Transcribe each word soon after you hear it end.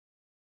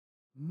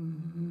This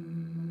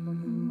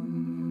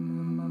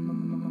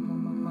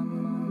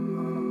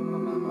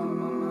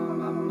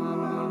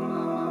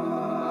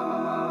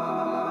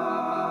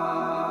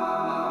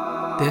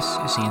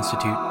is the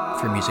Institute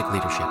for Music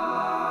Leadership.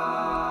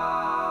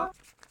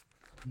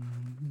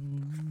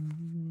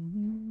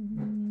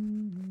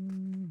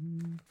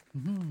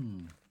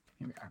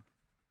 Here we are.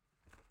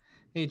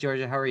 Hey,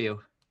 Georgia, how are you?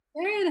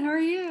 Good. How are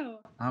you?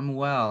 I'm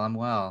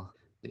well.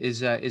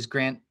 Is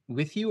Grant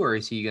with you, or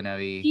is he gonna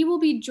be? He will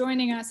be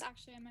joining us.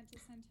 Actually, I meant to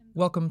send him.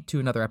 Welcome to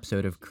another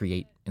episode of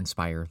Create,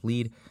 Inspire,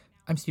 Lead.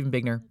 I'm Stephen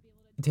Bigner.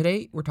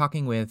 Today, we're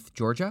talking with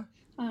Georgia.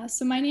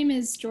 So my name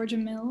is Georgia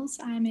Mills.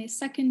 I'm a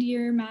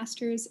second-year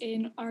master's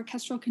in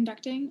orchestral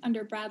conducting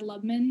under Brad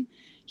Lubman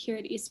here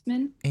at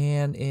Eastman.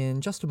 And in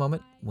just a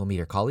moment, we'll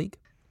meet our colleague.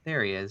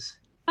 There he is.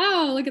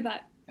 Oh, look at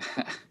that.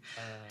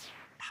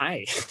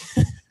 Hi.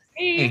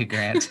 Hey,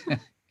 Grant. I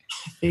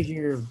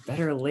figure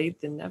better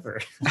late than never.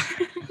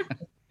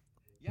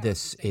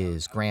 This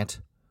is Grant.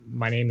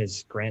 My name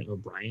is Grant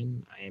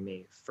O'Brien. I am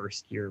a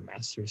first-year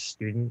master's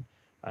student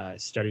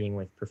studying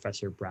with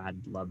Professor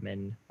Brad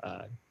Lubman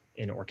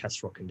in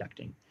orchestral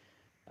conducting.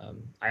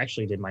 I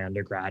actually did my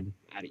undergrad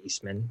at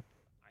Eastman.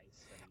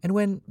 And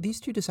when these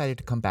two decided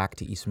to come back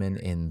to Eastman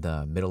in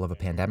the middle of a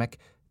pandemic,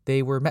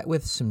 they were met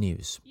with some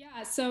news.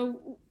 Yeah,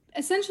 so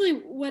essentially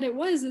what it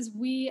was is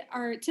we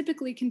are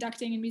typically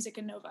conducting in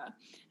Musica Nova,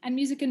 and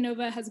Musica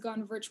Nova has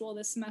gone virtual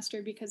this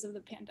semester because of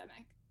the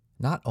pandemic.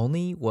 Not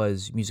only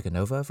was Musica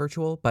Nova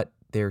virtual, but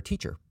their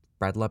teacher,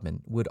 Brad Lubman,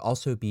 would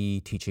also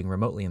be teaching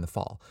remotely in the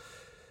fall.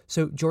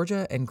 So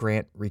Georgia and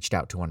Grant reached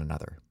out to one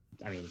another.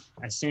 I mean,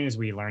 as soon as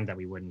we learned that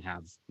we wouldn't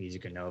have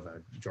Musica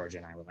Nova, Georgia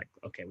and I were like,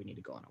 okay, we need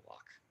to go on a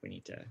walk.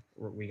 We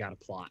got a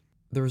plot.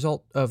 The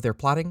result of their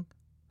plotting,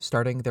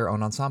 starting their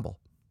own ensemble.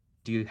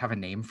 Do you have a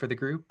name for the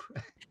group?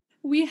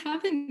 We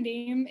have a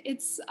name.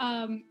 It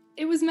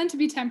was meant to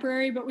be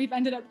temporary, but we've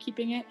ended up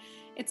keeping it.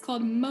 It's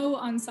called Mo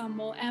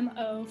Ensemble,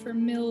 M-O for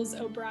Mills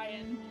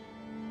O'Brien.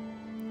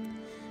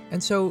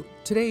 And so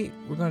today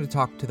we're going to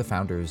talk to the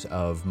founders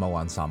of Mo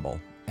Ensemble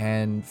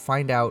and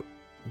find out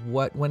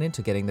what went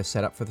into getting this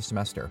set up for the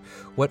semester.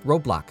 What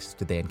roadblocks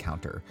did they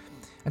encounter?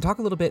 And talk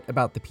a little bit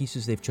about the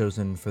pieces they've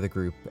chosen for the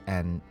group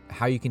and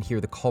how you can hear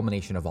the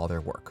culmination of all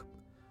their work.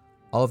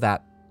 All of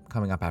that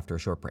coming up after a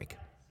short break.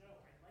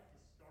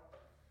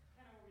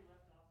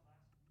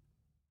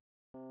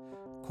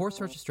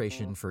 Course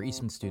registration for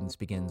Eastman students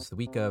begins the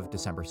week of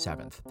December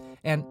 7th.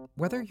 And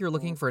whether you're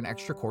looking for an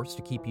extra course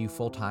to keep you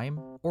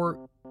full-time,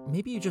 or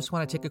maybe you just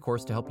want to take a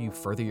course to help you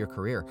further your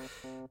career,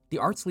 the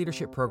Arts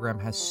Leadership Program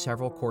has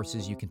several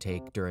courses you can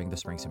take during the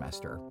spring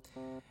semester.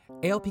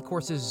 ALP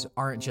courses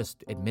aren't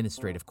just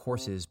administrative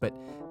courses, but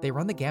they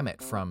run the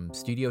gamut from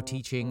studio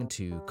teaching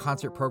to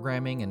concert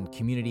programming and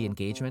community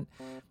engagement.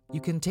 You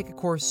can take a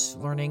course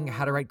learning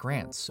how to write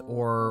grants,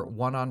 or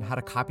one on how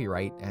to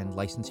copyright and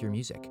license your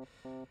music.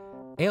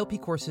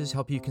 ALP courses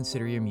help you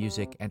consider your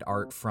music and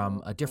art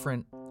from a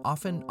different,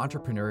 often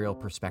entrepreneurial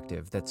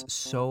perspective that's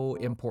so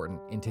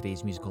important in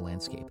today's musical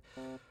landscape.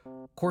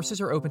 Courses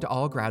are open to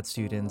all grad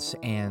students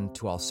and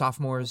to all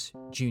sophomores,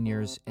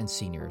 juniors, and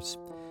seniors.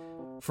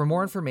 For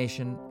more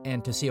information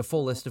and to see a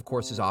full list of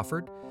courses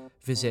offered,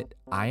 visit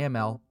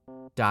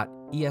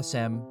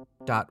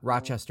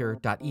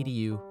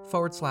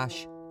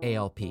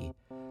iml.esm.rochester.edu/ALP.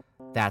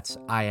 That's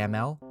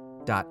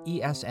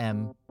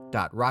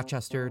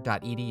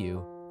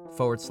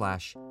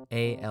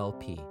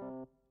iml.esm.rochester.edu/ALP.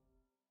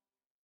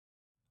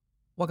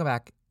 Welcome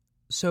back.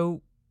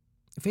 So,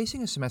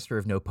 facing a semester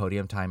of no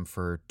podium time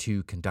for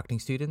two conducting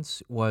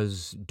students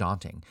was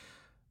daunting.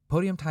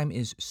 Podium time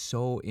is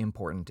so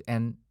important,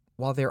 and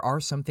while there are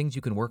some things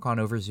you can work on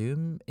over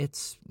Zoom,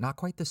 it's not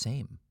quite the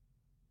same.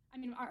 I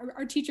mean,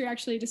 our teacher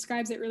actually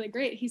describes it really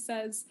great. He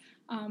says,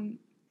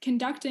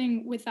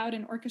 conducting without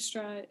an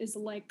orchestra is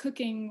like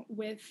cooking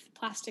with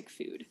plastic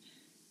food.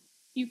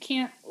 You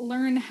can't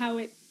learn how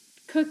it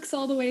cooks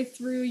all the way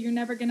through. You're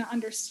never going to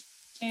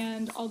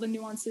understand all the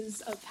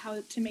nuances of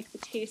how to make the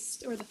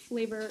taste or the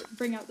flavor,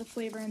 bring out the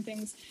flavor and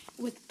things.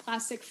 With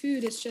plastic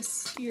food, it's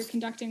just you're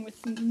conducting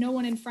with no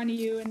one in front of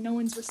you and no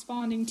one's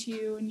responding to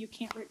you and you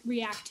can't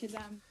react to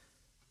them.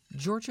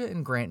 Georgia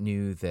and Grant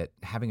knew that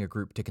having a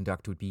group to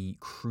conduct would be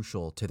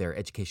crucial to their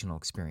educational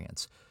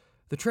experience.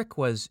 The trick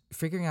was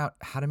figuring out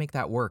how to make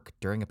that work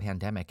during a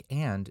pandemic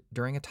and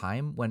during a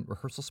time when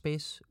rehearsal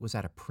space was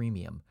at a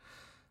premium.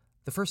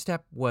 The first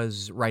step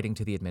was writing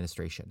to the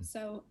administration.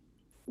 So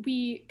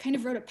we kind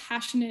of wrote a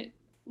passionate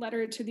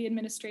letter to the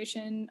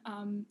administration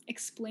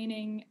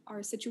explaining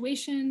our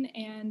situation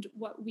and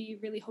what we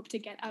really hope to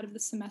get out of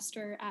the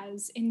semester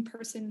as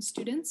in-person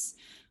students.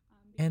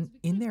 And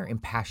in their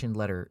impassioned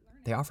letter,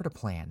 they offered a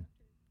plan.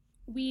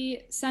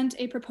 We sent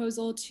a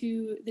proposal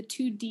to the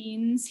two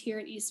deans here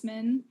at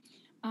Eastman.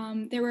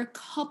 There were a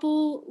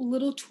couple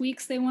little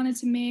tweaks they wanted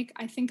to make.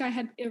 I think I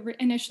had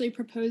initially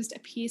proposed a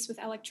piece with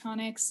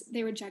electronics.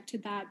 They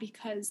rejected that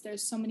because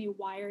there's so many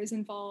wires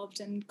involved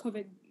and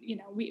COVID,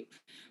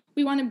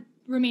 we want to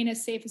remain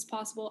as safe as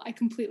possible. I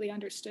completely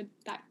understood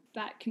that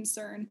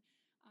concern.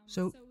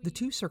 So the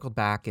two circled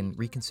back and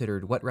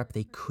reconsidered what rep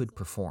they could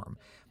perform.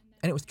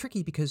 And it was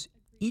tricky because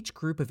each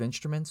group of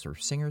instruments or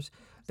singers,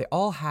 they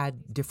all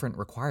had different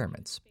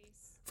requirements.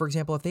 For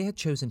example, if they had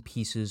chosen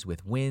pieces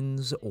with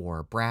winds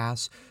or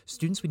brass,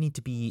 students would need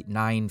to be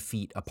 9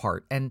 feet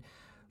apart. And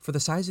for the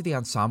size of the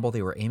ensemble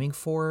they were aiming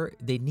for,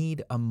 they'd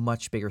need a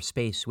much bigger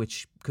space,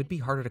 which could be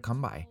harder to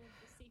come by.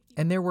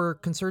 And there were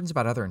concerns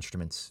about other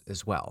instruments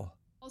as well.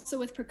 Also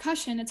with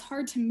percussion, it's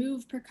hard to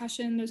move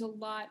percussion.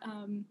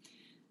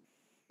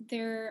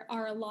 There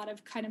are a lot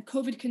of kind of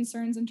COVID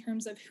concerns in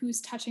terms of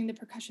who's touching the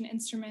percussion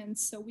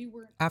instruments. So we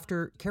were.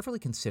 After carefully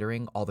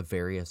considering all the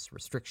various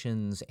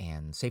restrictions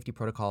and safety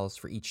protocols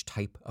for each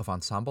type of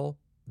ensemble,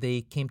 they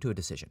came to a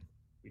decision.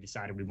 We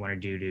decided we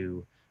wanted to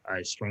do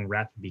string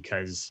rep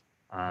because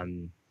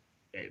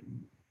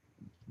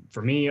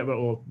for me,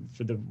 well,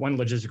 for the one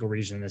logistical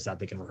reason is that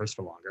they can rehearse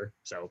for longer.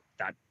 So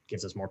that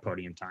gives us more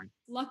podium time.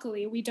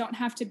 Luckily, we don't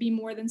have to be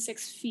more than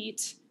 6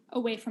 feet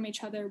away from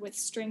each other with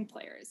string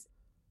players.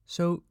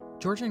 So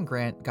Georgia and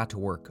Grant got to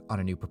work on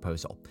a new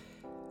proposal.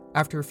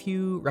 After a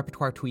few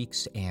repertoire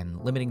tweaks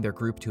and limiting their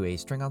group to a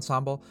string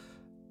ensemble,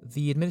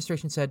 the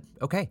administration said,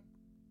 okay,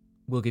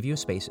 we'll give you a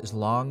space as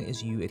long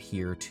as you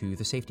adhere to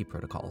the safety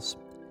protocols.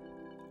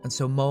 And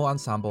so Mo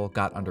Ensemble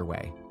got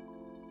underway.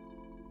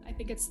 I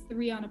think it's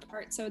 3 on a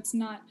part, so it's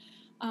not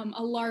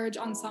a large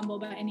ensemble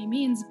by any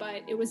means,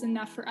 but it was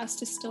enough for us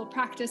to still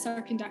practice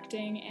our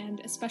conducting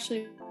and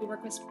especially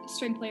work with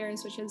string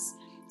players, which is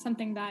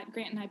something that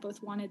Grant and I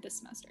both wanted this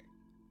semester.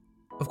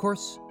 Of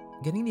course,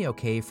 getting the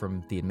okay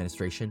from the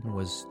administration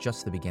was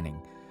just the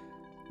beginning.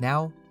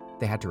 Now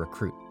they had to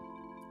recruit,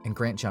 and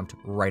Grant jumped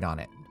right on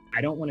it.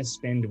 I don't want to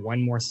spend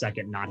one more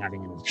second not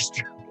having an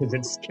orchestra because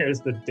it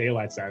scares the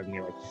daylights out of me.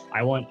 Like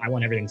I want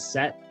everything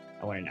set.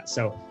 I want it now.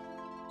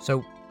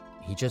 So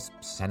he just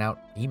sent out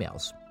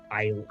emails.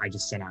 I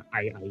just sent out.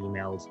 I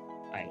emailed.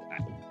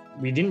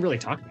 We didn't really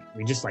talk about it.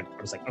 We just I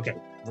was like, okay,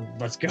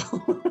 let's go.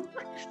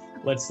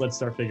 let's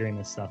start figuring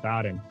this stuff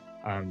out. And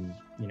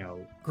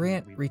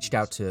Grant reached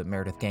out to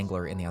Meredith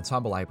Gangler in the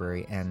Ensemble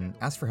Library and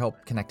asked for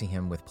help connecting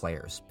him with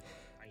players.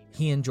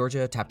 He and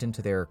Georgia tapped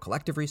into their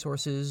collective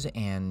resources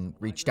and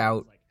reached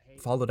out,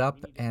 followed up,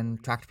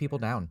 and tracked people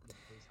down.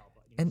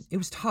 And it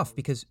was tough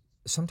because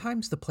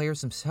sometimes the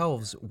players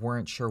themselves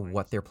weren't sure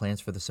what their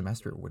plans for the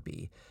semester would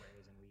be.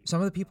 Some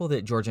of the people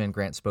that Georgia and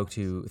Grant spoke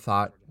to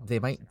thought they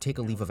might take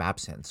a leave of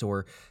absence,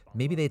 or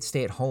maybe they'd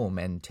stay at home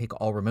and take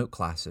all remote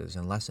classes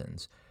and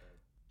lessons.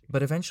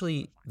 But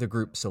eventually, the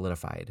group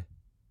solidified.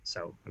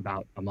 So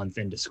about a month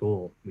into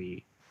school,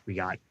 we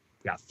got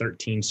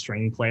 13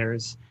 string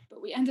players.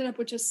 But we ended up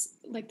with just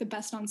like the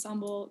best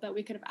ensemble that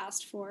we could have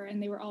asked for,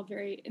 and they were all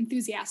very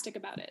enthusiastic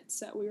about it.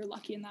 So we were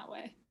lucky in that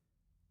way.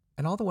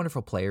 And all the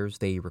wonderful players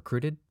they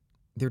recruited,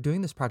 they're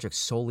doing this project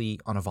solely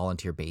on a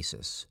volunteer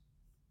basis.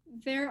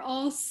 They're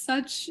all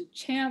such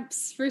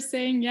champs for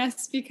saying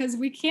yes because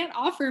we can't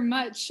offer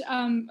much.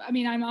 I'm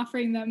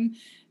offering them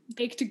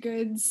baked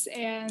goods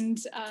and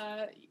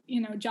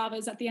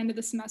Javas at the end of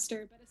the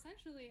semester. But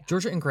essentially,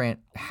 Georgia and Grant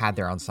had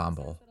their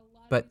ensemble,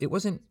 but it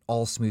wasn't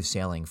all smooth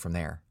sailing from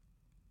there.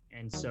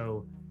 And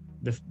so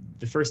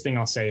the first thing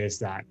I'll say is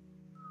that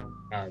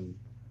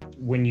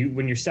when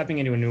you're stepping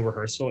into a new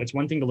rehearsal, it's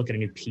one thing to look at a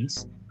new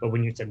piece, but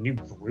when it's a new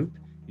group,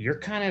 you're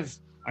kind of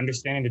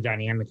understanding the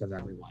dynamic of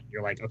everyone.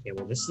 You're like, okay,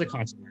 well, this is the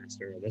concert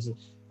master. This is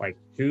like,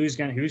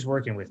 who's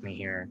working with me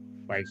here?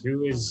 Like,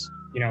 who is,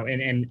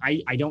 and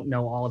I don't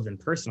know all of them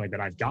personally, but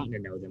I've gotten to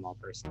know them all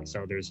personally.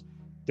 So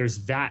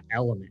there's that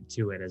element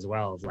to it as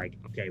well of like,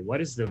 okay,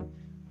 what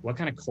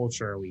kind of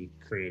culture are we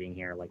creating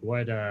here? Like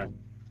what,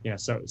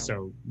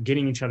 so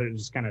getting each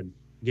other's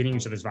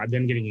vibe,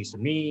 them getting used to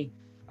me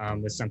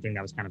was something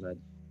that was kind of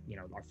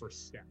our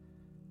first step.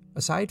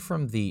 Aside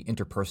from the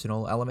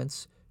interpersonal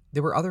elements,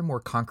 there were other more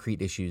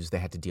concrete issues they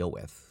had to deal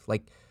with.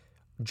 Like,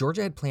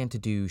 Georgia had planned to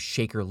do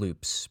Shaker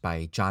Loops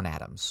by John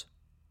Adams.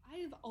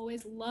 I've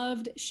always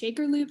loved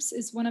Shaker Loops.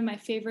 Is one of my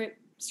favorite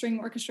string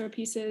orchestra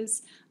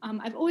pieces.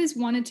 I've always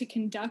wanted to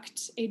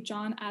conduct a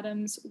John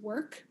Adams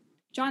work.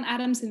 John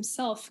Adams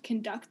himself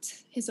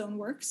conducts his own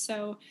work,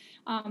 so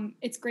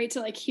it's great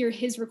to hear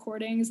his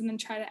recordings and then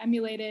try to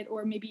emulate it,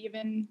 or maybe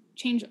even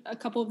change a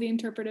couple of the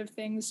interpretive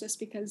things, just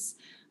because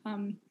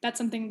that's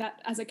something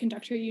that as a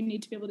conductor you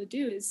need to be able to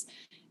do is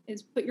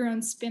put your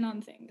own spin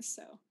on things.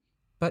 So,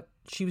 but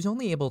she was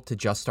only able to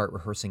just start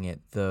rehearsing it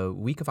the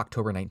week of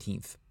October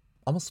 19th,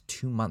 almost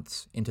 2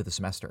 months into the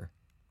semester.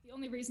 The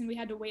only reason we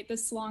had to wait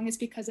this long is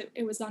because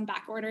it was on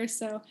back order.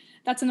 So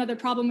that's another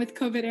problem with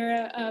COVID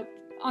era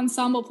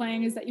ensemble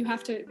playing, is that you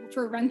have to,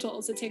 for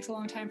rentals, it takes a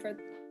long time for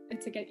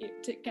it to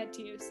get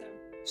to you.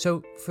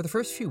 So for the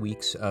first few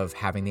weeks of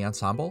having the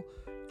ensemble,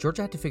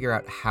 Georgia had to figure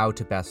out how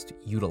to best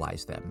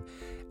utilize them.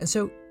 And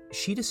so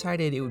she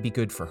decided it would be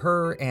good for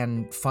her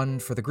and fun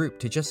for the group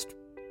to just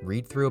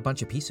read through a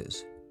bunch of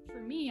pieces.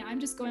 For me, I'm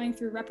just going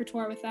through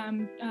repertoire with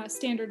them,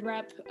 standard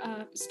rep,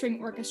 string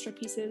orchestra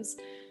pieces.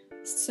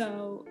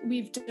 So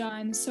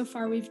so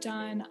far we've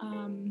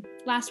done,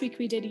 last week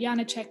we did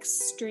Janacek's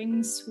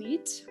String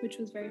Suite, which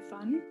was very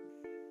fun.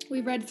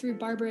 We read through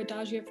Barber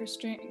Adagio for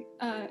Strings.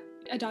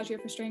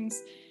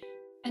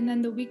 And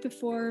then the week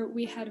before,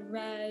 we had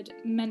read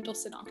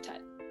Mendelssohn Octet.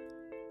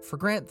 For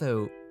Grant,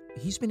 though,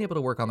 he's been able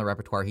to work on the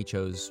repertoire he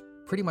chose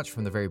pretty much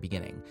from the very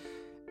beginning.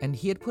 And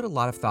he had put a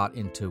lot of thought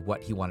into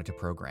what he wanted to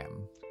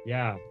program.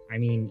 Yeah, I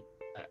mean,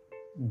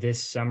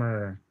 this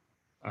summer,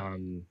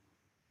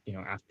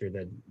 after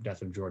the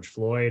death of George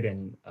Floyd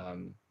and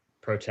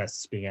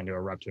protests began to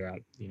erupt throughout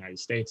the United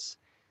States,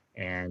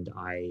 and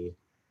a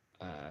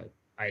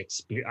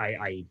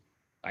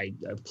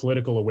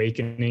political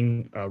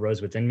awakening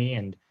rose within me,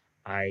 and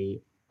I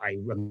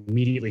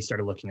immediately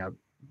started looking up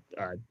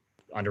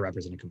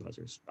underrepresented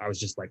composers. I was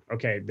just like,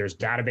 okay, there's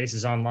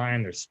databases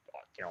online, there's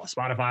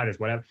Spotify, there's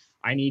whatever.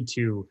 I need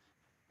to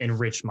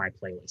enrich my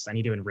playlist. I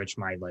need to enrich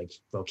my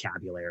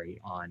vocabulary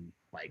on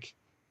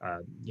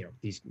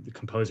these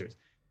composers.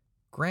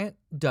 Grant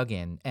dug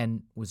in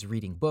and was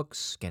reading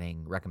books,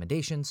 getting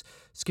recommendations,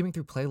 skimming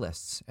through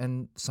playlists,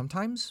 and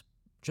sometimes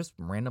just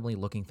randomly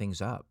looking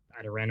things up.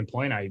 At a random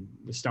point, I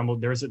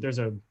stumbled. There's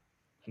an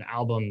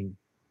album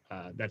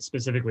that's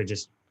specifically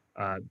just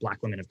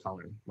Black women of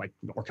color, like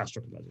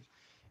orchestral composers,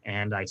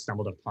 and I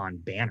stumbled upon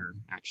Banner,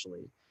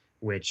 actually,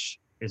 which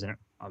is an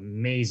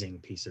amazing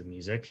piece of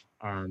music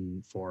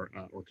for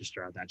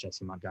orchestra that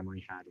Jesse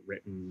Montgomery had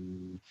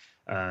written.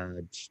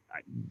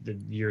 The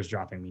year's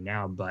dropping me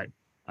now, but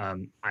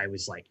I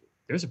was like,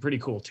 there's a pretty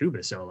cool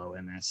tuba solo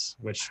in this,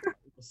 which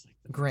was like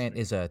Grant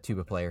is a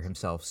tuba player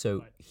himself,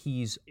 so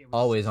he's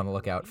always on the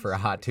lookout for a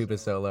hot tuba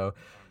solo.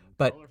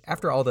 But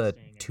after all the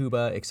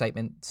tuba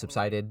excitement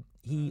subsided,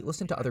 he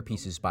listened to other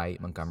pieces by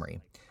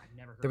Montgomery.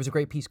 There was a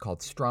great piece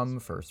called Strum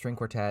for string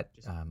quartet,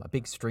 a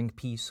big string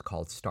piece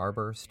called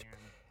Starburst,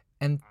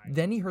 and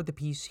then he heard the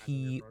piece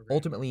he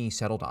ultimately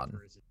settled on.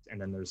 And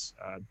then there's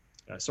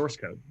Source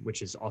Code,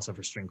 which is also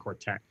for string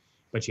quartet,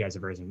 but she has a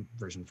version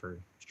for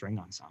string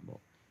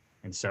ensemble.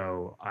 And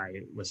so I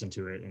listened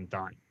to it and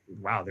thought,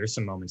 wow, there's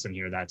some moments in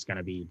here that's going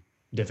to be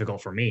difficult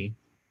for me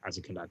as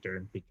a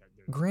conductor.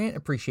 Grant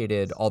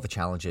appreciated all the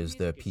challenges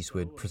the piece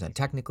would present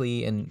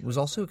technically and was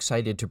also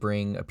excited to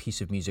bring a piece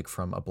of music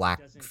from a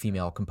Black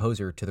female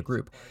composer to the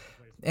group.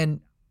 And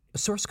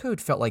Source Code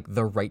felt like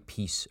the right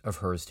piece of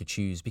hers to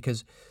choose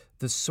because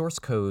the source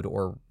code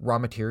or raw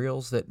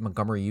materials that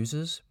Montgomery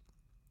uses,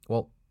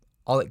 well,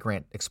 I'll let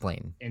Grant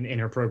explain. In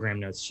her program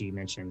notes, she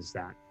mentions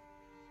that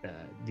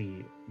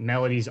the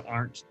melodies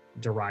aren't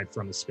derived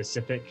from a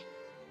specific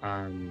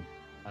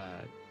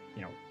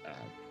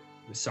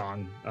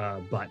song,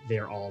 but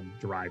they're all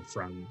derived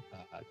from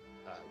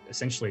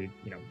essentially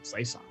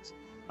slave songs.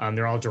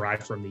 They're all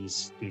derived from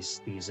these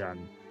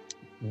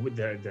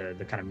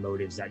the kind of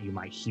motives that you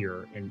might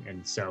hear,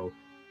 and so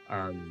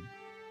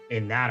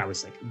in that I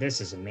was like,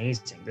 this is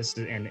amazing. This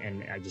is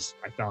and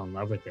I fell in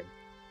love with it.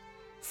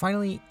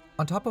 Finally,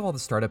 on top of all the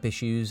startup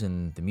issues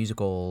and the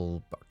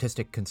musical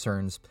artistic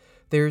concerns,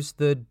 there's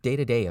the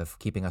day-to-day of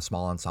keeping a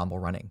small ensemble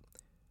running.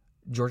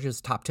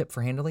 Georgia's top tip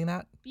for handling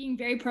that? Being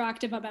very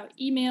proactive about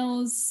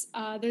emails.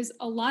 There's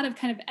a lot of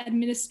kind of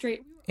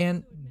administrative.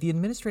 And the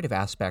administrative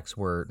aspects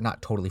were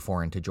not totally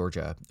foreign to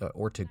Georgia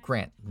or to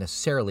Grant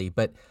necessarily,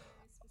 but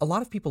a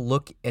lot of people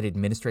look at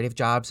administrative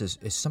jobs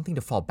as something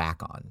to fall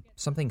back on,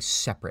 something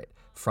separate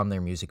from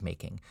their music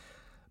making.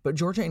 But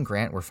Georgia and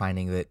Grant were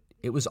finding that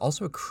it was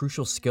also a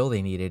crucial skill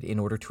they needed in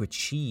order to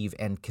achieve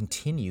and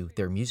continue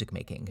their music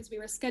making. Because we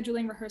were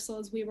scheduling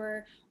rehearsals, we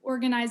were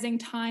organizing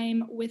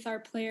time with our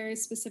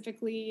players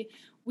specifically,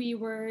 we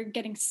were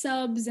getting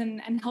subs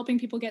and helping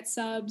people get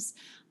subs.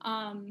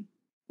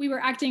 We were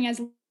acting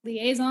as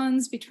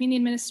liaisons between the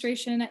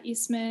administration at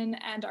Eastman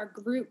and our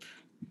group.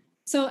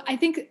 So I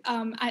think,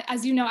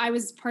 as you know, I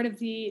was part of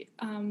the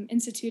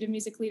Institute of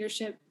Music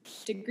Leadership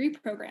degree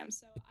program.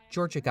 So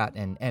Georgia got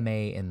an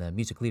MA in the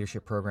Music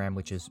Leadership program,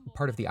 which is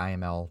part of the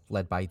IML,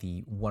 led by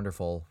the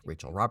wonderful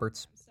Rachel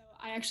Roberts. So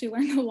I actually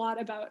learned a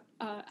lot about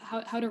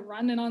how to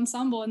run an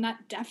ensemble, and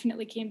that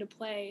definitely came to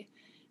play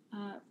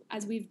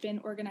as we've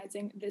been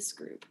organizing this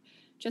group,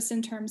 just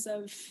in terms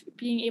of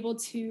being able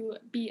to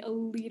be a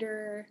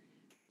leader,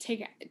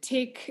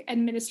 take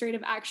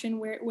administrative action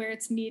where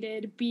it's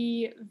needed,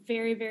 be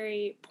very,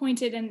 very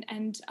pointed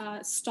and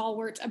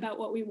stalwart about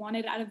what we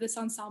wanted out of this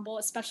ensemble,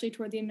 especially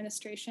toward the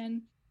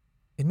administration.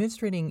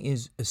 Administrating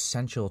is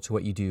essential to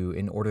what you do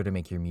in order to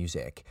make your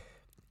music.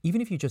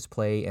 Even if you just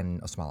play in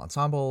a small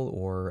ensemble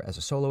or as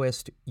a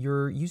soloist,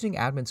 you're using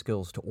admin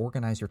skills to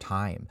organize your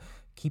time,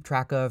 keep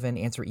track of and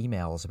answer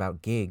emails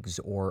about gigs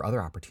or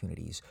other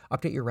opportunities,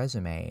 update your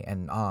resume,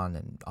 and on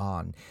and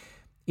on.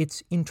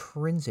 It's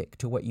intrinsic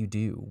to what you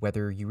do,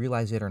 whether you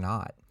realize it or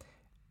not.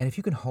 And if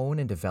you can hone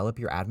and develop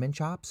your admin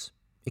chops,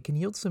 it can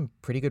yield some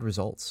pretty good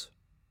results.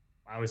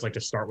 I always like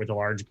to start with a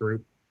large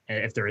group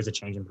if there is a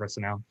change in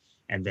personnel.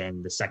 And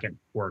then the second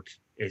work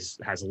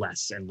has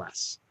less and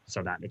less,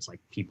 so that it's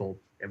like people,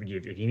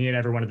 if you need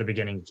everyone at the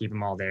beginning, keep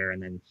them all there,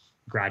 and then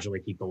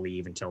gradually people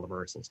leave until the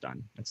rehearsal's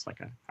done. That's like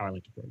how I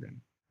like to program.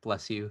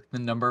 Bless you. The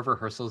number of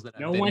rehearsals that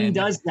I've No been one in.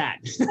 does that.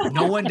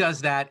 No one does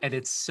that. And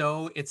it's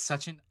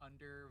such an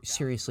under.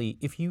 Seriously,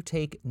 if you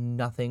take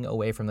nothing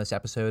away from this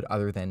episode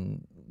other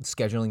than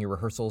scheduling your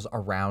rehearsals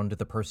around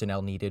the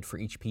personnel needed for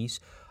each piece,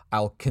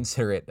 I'll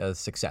consider it a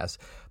success.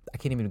 I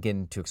can't even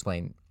begin to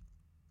explain.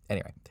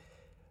 Anyway,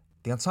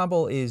 the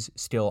ensemble is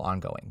still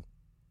ongoing.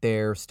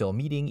 They're still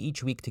meeting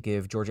each week to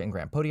give Georgia and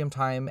Grant podium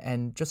time,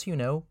 and just so you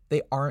know,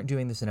 they aren't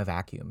doing this in a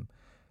vacuum.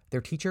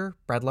 Their teacher,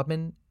 Brad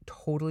Lubman,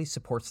 totally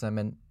supports them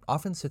and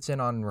often sits in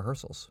on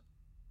rehearsals.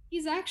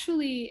 He's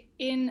actually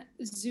in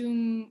a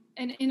Zoom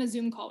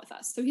call with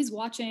us. So he's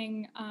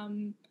watching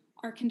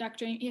our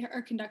conducting.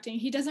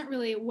 He doesn't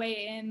really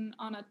weigh in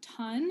on a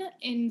ton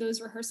in those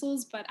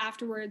rehearsals, but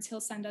afterwards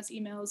he'll send us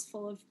emails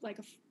full of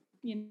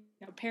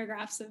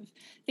paragraphs of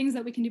things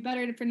that we can do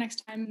better for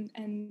next time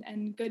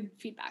and good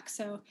feedback.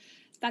 So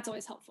that's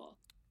always helpful.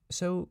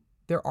 So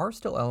there are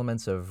still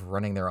elements of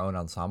running their own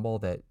ensemble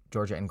that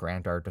Georgia and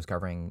Grant are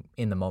discovering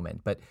in the moment,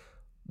 but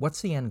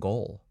what's the end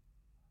goal?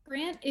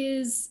 Grant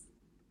is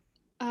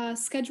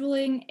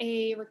scheduling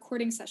a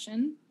recording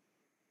session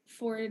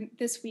for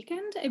this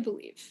weekend, I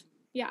believe.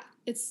 Yeah,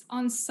 it's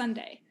on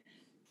Sunday.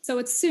 So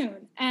it's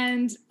soon.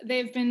 And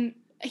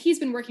he's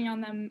been working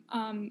on them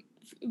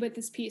with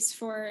this piece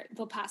for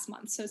the past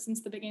month, so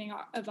since the beginning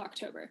of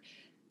October.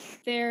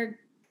 They're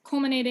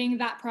culminating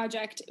that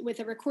project with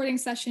a recording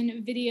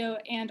session, video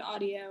and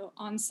audio,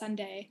 on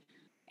Sunday,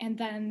 and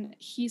then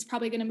he's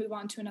probably going to move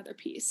on to another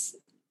piece.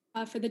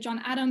 For the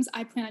John Adams,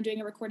 I plan on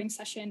doing a recording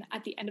session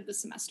at the end of the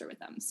semester with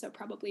them, so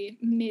probably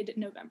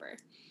mid-November.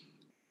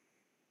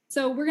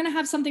 So we're going to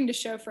have something to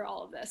show for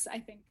all of this, I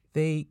think.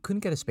 They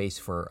couldn't get a space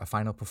for a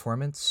final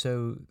performance,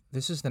 so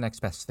this is the next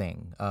best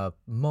thing, a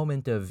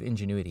moment of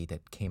ingenuity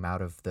that came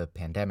out of the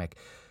pandemic,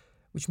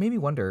 which made me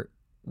wonder,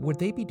 would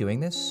they be doing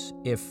this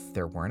if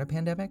there weren't a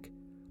pandemic?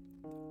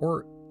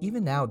 Or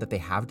even now that they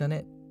have done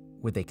it,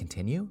 would they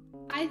continue?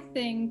 I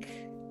think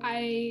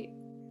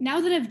now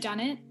that I've done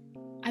it,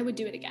 I would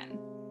do it again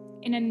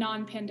in a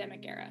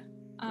non-pandemic era.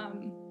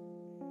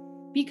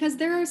 Because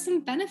there are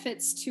some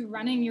benefits to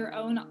running your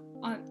own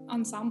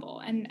ensemble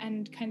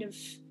and kind of,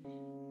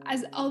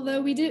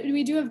 although we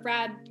do have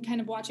Brad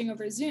kind of watching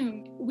over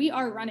Zoom, we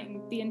are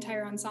running the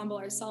entire ensemble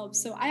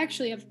ourselves. So I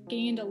actually have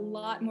gained a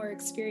lot more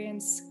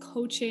experience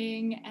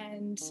coaching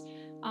and,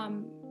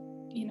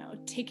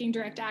 taking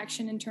direct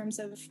action in terms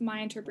of my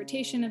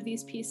interpretation of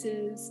these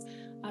pieces,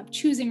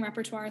 choosing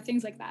repertoire,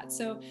 things like that.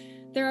 So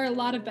there are a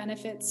lot of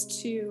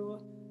benefits to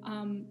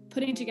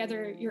putting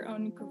together your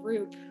own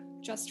group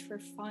just for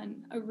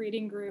fun, a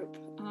reading group,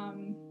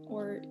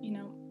 or,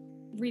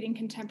 reading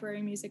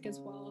contemporary music as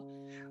well.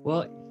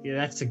 Well, yeah,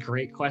 that's a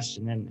great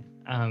question. And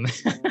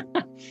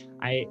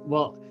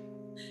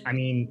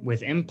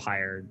with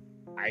Empire,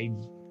 I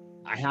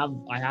have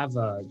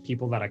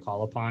people that I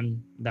call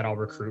upon that I'll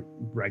recruit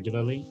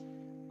regularly.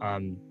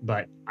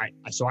 But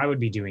I would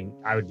be doing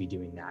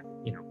that.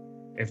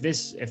 If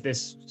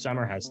this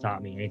summer has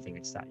taught me anything,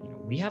 it's that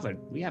we have a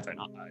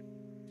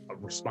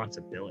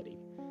responsibility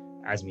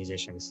as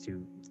musicians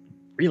to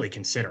really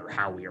consider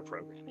how we are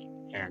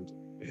programming and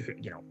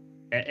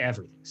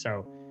everything.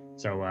 So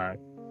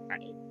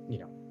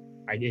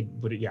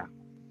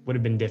would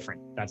have been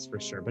different, that's for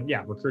sure. But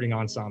yeah, recruiting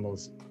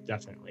ensembles,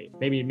 definitely.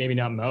 Maybe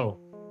not MO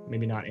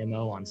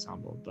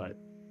ensemble, but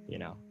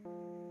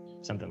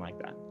something like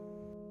that.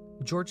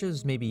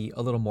 Georgia's maybe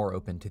a little more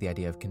open to the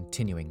idea of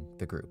continuing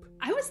the group.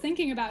 I was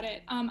thinking about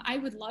it. I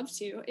would love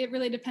to. It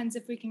really depends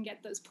if we can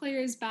get those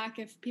players back,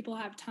 if people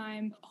have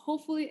time.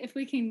 Hopefully, if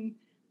we can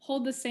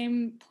hold the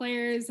same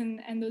players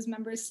and those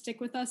members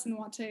stick with us and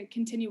want to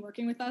continue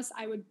working with us,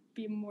 I would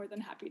be more than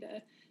happy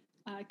to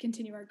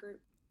continue our group.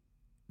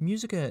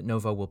 Musica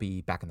Nova will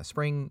be back in the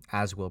spring,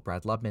 as will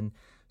Brad Lubman.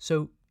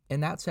 So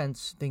in that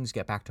sense, things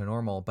get back to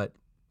normal, but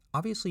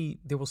obviously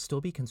there will still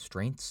be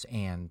constraints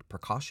and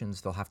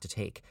precautions they'll have to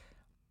take.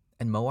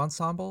 And Mo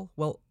Ensemble,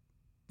 well,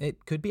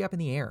 it could be up in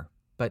the air,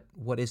 but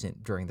what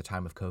isn't during the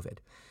time of COVID?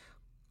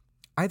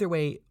 Either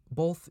way,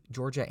 both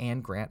Georgia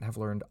and Grant have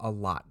learned a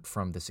lot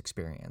from this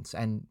experience.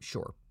 And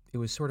sure, it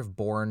was sort of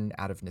born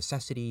out of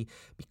necessity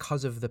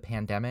because of the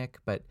pandemic,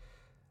 but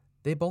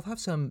they both have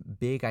some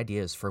big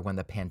ideas for when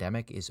the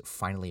pandemic is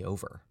finally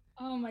over.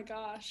 Oh my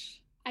gosh.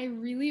 I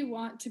really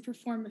want to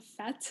perform a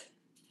fete,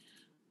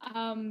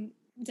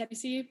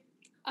 Debussy.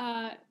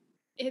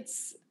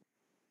 It's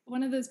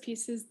one of those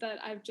pieces that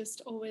I've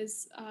just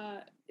always,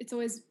 it's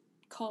always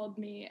called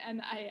me,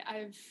 and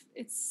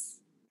it's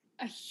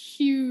a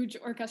huge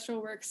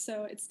orchestral work,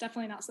 so it's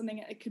definitely not something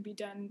that could be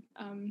done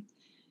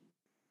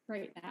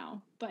right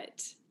now,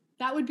 but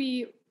that would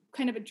be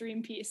kind of a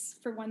dream piece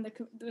for when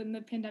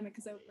the pandemic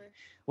is over.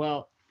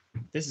 Well,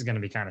 this is going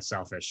to be kind of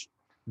selfish,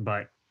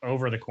 but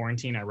over the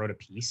quarantine, I wrote a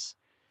piece,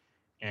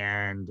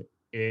 and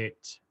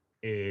it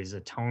is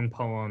a tone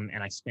poem,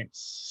 and I spent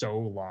so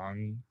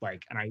long,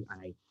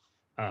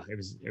 it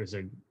was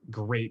a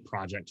great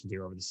project to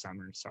do over the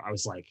summer. So I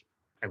was like,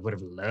 I would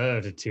have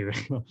loved to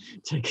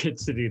get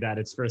to do that.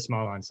 It's for a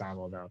small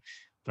ensemble though,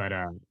 but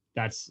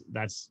that's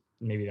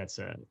maybe that's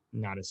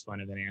not as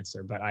fun of an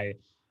answer, but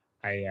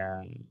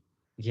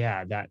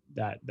yeah,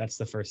 that's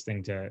the first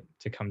thing to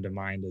come to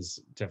mind, is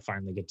to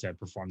finally get to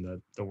perform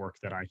the work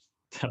that I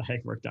that I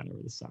worked on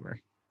over the summer.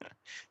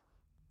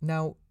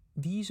 Now,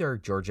 these are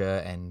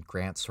Georgia and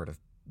Grant's sort of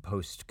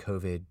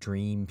post-COVID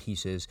dream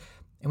pieces,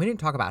 and we didn't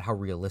talk about how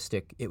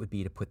realistic it would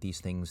be to put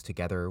these things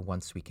together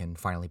once we can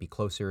finally be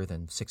closer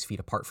than 6 feet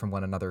apart from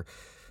one another.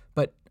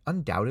 But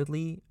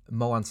undoubtedly,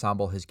 Mo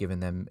Ensemble has given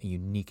them a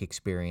unique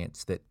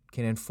experience that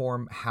can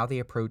inform how they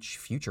approach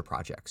future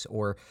projects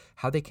or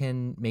how they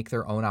can make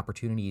their own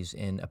opportunities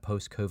in a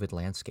post-COVID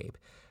landscape,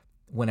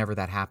 whenever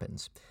that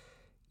happens.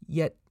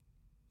 Yet,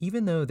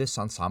 even though this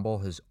ensemble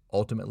has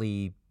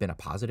ultimately been a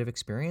positive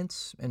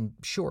experience, and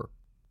sure,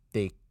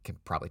 they can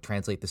probably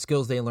translate the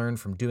skills they learned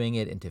from doing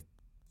it into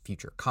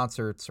future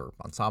concerts or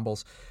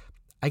ensembles,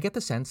 I get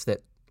the sense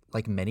that,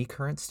 like many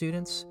current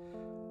students,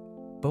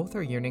 both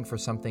are yearning for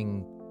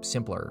something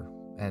simpler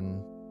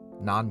and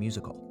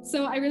non-musical.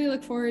 So I really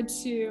look forward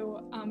to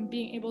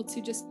being able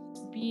to just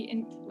be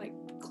in like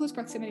close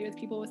proximity with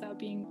people without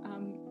being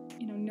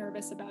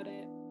nervous about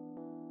it.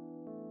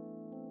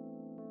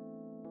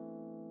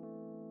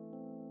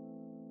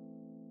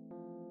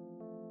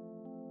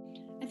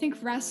 I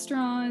think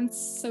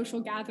restaurants, social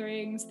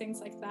gatherings, things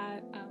like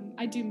that,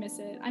 I do miss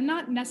it. I'm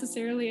not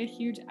necessarily a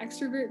huge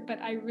extrovert, but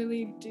I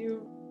really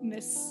do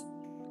miss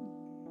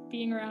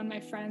being around my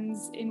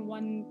friends in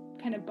one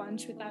kind of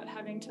bunch without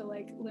having to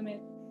limit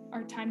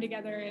our time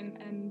together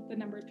and the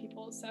number of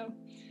people. So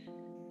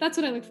that's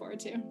what I look forward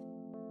to.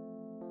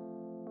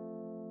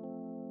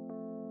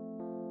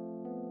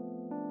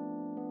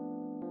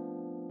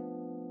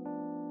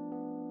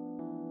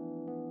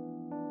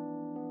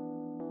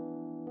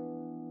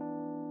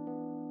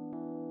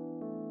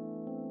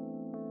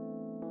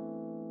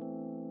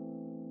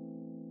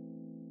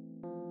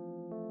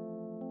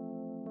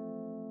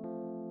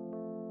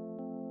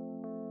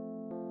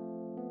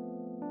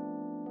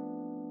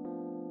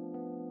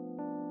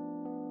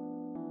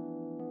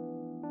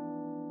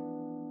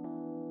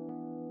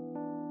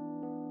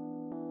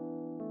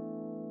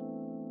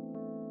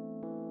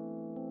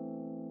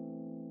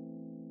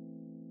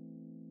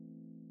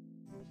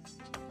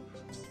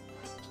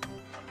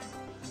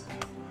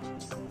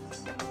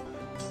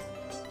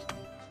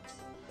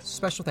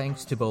 Special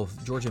thanks to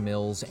both Georgia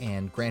Mills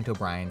and Grant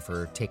O'Brien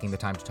for taking the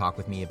time to talk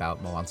with me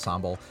about Mo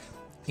Ensemble.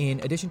 In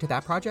addition to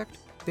that project,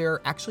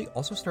 they're actually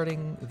also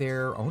starting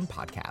their own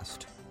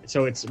podcast.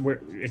 So it's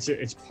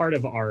part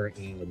of our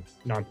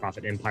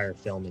nonprofit Empire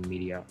Film and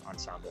Media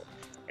Ensemble,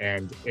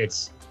 and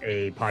it's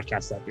a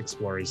podcast that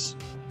explores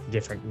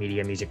different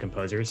media music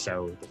composers.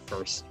 So the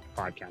first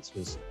podcast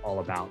was all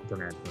about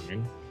Bernard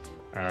Herrmann,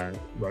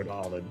 wrote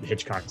all the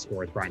Hitchcock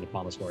scores, Brian De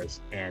Palma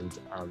scores, and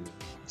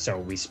so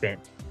we spent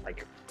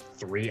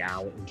 3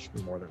 hours,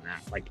 more than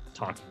that,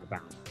 talking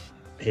about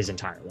his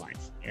entire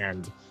life,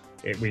 and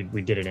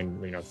we did it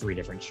in 3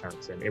 different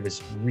chunks, and it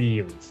was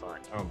really fun.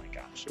 Oh my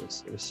gosh, it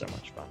was so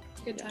much fun.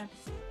 Good time.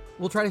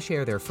 We'll try to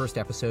share their first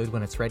episode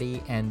when it's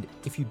ready, and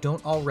if you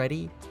don't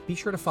already, be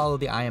sure to follow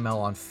the IML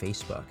on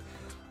Facebook.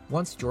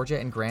 Once Georgia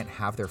and Grant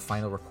have their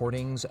final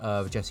recordings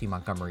of Jesse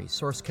Montgomery's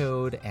Source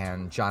Code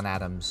and John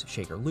Adams'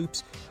 Shaker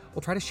Loops,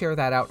 we'll try to share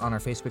that out on our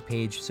Facebook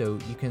page so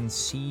you can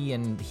see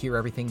and hear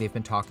everything they've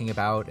been talking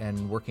about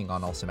and working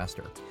on all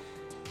semester.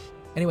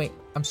 Anyway,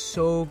 I'm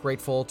so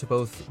grateful to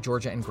both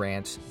Georgia and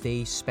Grant.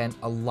 They spent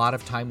a lot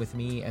of time with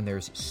me, and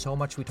there's so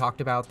much we talked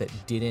about that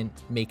didn't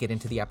make it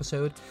into the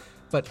episode,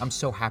 but I'm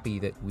so happy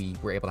that we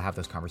were able to have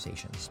those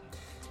conversations.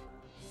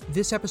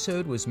 This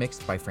episode was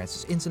mixed by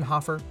Francis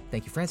Insenhofer.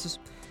 Thank you, Francis.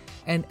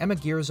 And Emma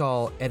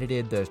Gierzal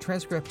edited the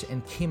transcript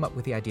and came up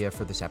with the idea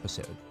for this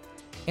episode.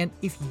 And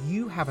if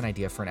you have an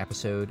idea for an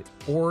episode,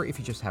 or if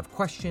you just have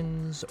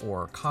questions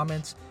or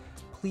comments,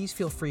 please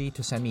feel free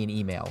to send me an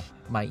email.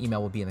 My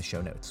email will be in the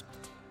show notes.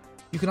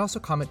 You can also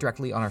comment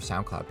directly on our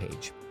SoundCloud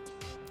page.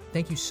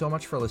 Thank you so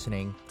much for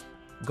listening.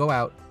 Go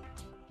out,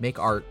 make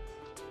art,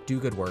 do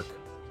good work.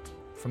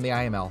 From the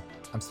IML,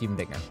 I'm Stephen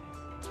Bigner.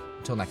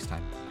 Until next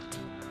time.